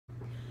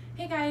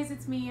guys,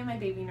 it's me and my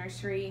baby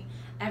nursery.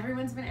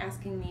 Everyone's been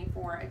asking me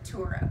for a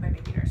tour of my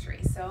baby nursery,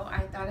 so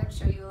I thought I'd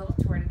show you a little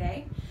tour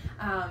today.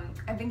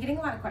 I've been getting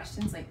a lot of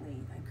questions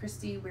lately, like,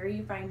 Christy, where are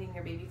you finding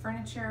your baby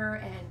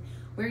furniture and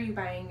where are you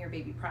buying your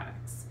baby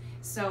products?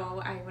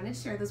 So I wanted to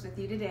share those with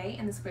you today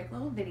in this quick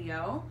little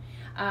video.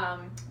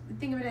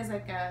 Think of it as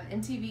like a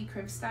MTV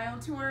crib style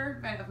tour,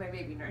 but of my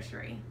baby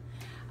nursery.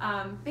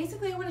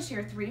 Basically, I want to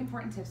share 3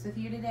 important tips with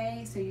you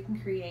today so you can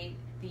create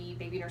the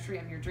baby nursery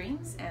of your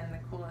dreams and the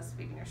coolest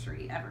baby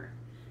nursery ever.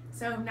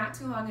 So not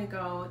too long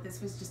ago,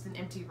 this was just an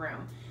empty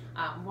room.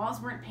 Walls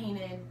weren't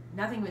painted,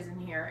 nothing was in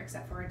here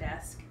except for a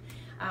desk.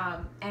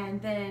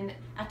 And then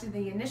after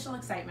the initial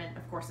excitement,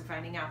 of course, of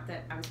finding out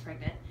that I was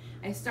pregnant,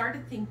 I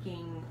started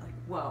thinking, like,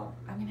 whoa,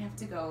 I'm gonna have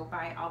to go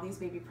buy all these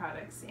baby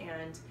products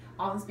and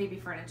all this baby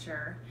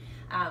furniture.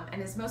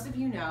 And as most of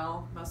you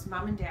know, most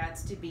mom and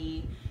dads to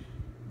be,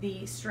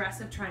 the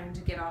stress of trying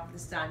to get all of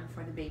this done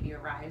before the baby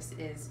arrives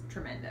is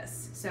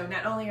tremendous. So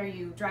not only are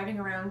you driving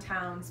around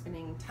town,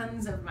 spending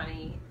tons of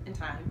money and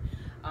time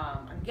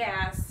on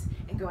gas,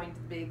 and going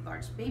to the big,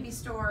 large baby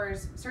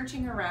stores,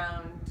 searching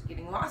around,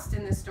 getting lost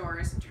in the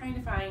stores, and trying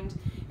to find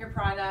your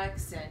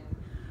products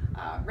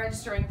and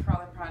registering for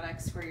all the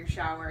products for your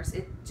showers,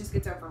 it just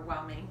gets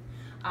overwhelming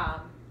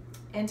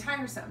and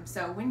tiresome.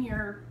 So when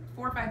you're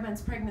 4 or 5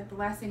 months pregnant, the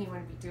last thing you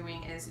want to be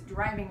doing is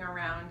driving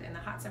around in the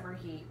hot summer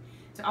heat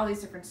to all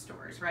these different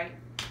stores, right?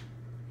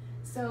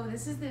 So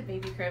this is the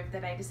baby crib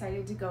that I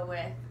decided to go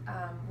with.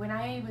 When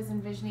I was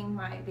envisioning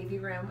my baby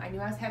room, I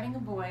knew I was having a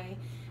boy,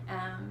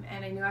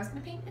 and I knew I was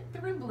going to paint the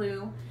room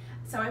blue.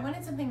 So I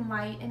wanted something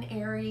light and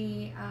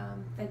airy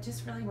that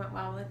just really went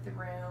well with the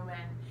room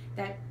and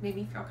that made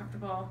me feel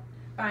comfortable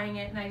buying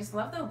it. And I just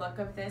love the look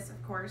of this,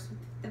 of course, with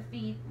the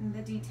feet and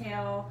the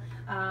detail.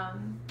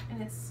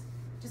 And it's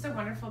just a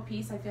wonderful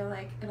piece. I feel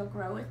like it'll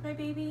grow with my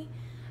baby.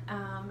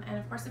 And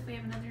of course, if we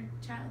have another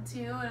child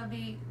too, it'll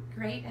be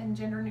great and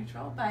gender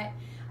neutral. But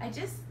I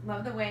just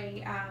love the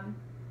way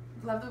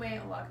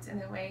it looked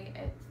and the way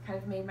it kind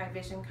of made my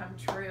vision come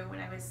true when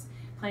I was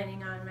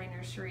planning on my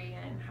nursery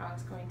and how I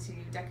was going to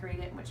decorate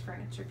it and which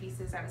furniture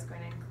pieces I was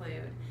going to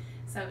include.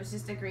 So it was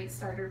just a great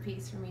starter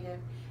piece for me to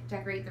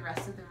decorate the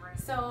rest of the room.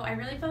 So I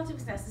really felt it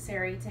was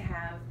necessary to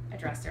have a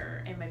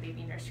dresser in my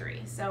baby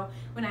nursery. So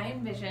when I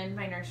envisioned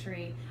my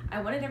nursery,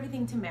 I wanted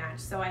everything to match.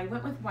 So I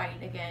went with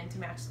white again to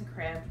match the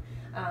crib.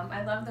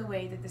 I love the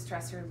way that this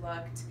dresser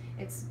looked.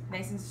 It's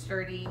nice and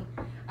sturdy.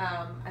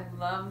 I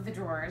love the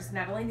drawers,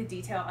 not only the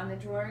detail on the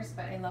drawers,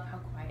 but I love how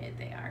quiet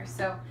they are.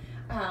 So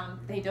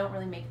they don't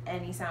really make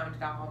any sound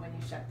at all when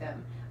you shut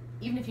them.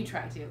 Even if you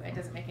try to, it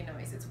doesn't make a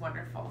noise. It's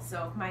wonderful.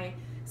 So if my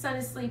son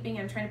is sleeping,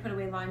 I'm trying to put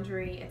away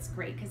laundry, it's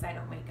great because I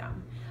don't wake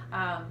him.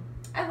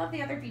 I love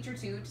the other feature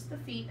too, just the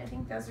feet. I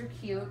think those are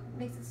cute. It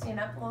makes it stand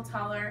up a little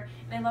taller.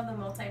 And I love the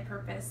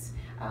multi-purpose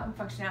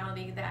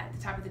functionality that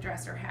the top of the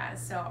dresser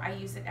has. So I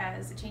use it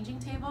as a changing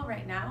table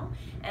right now,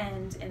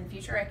 and in the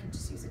future I can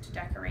just use it to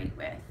decorate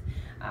with.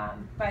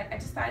 But I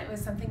just thought it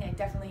was something I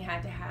definitely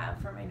had to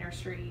have for my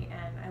nursery,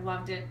 and I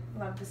loved it,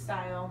 loved the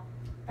style,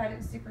 thought it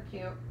was super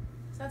cute.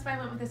 So that's why I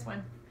went with this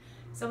one.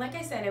 So like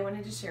I said, I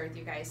wanted to share with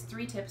you guys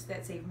 3 tips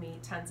that save me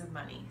tons of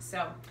money.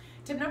 So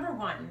tip number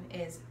 1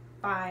 is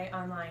buy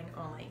online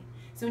only.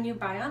 So when you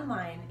buy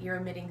online, you're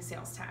omitting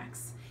sales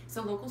tax.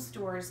 So local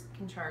stores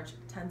can charge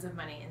tons of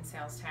money in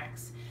sales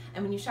tax.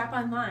 And when you shop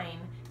online,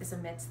 this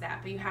omits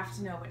that, but you have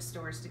to know which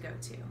stores to go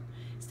to.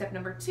 Step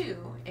number 2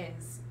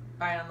 is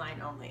buy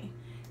online only.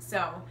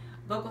 So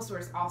local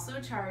stores also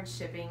charge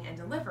shipping and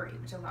delivery,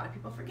 which a lot of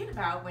people forget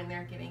about when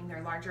they're getting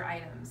their larger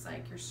items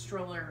like your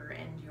stroller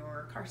and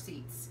your car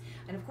seats,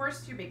 and of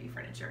course your baby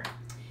furniture.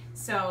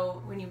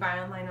 So when you buy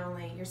online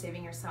only, you're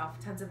saving yourself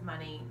tons of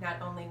money,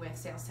 not only with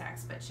sales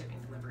tax, but shipping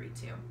and delivery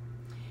too.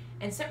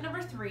 And step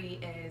number 3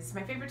 is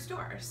my favorite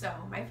store. So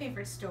my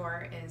favorite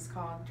store is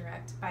called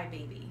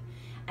DirectBuyBaby.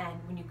 And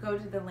when you go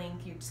to the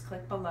link, you just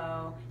click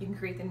below, you can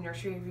create the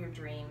nursery of your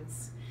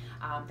dreams.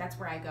 That's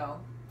where I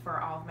go for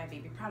all of my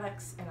baby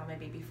products and all my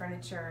baby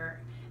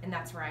furniture, and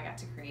that's where I got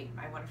to create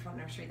my wonderful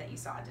nursery that you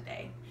saw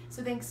today.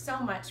 So thanks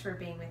so much for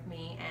being with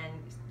me and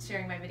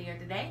sharing my video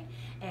today,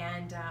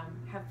 and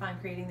have fun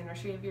creating the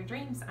nursery of your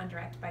dreams on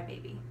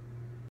DirectBuyBaby.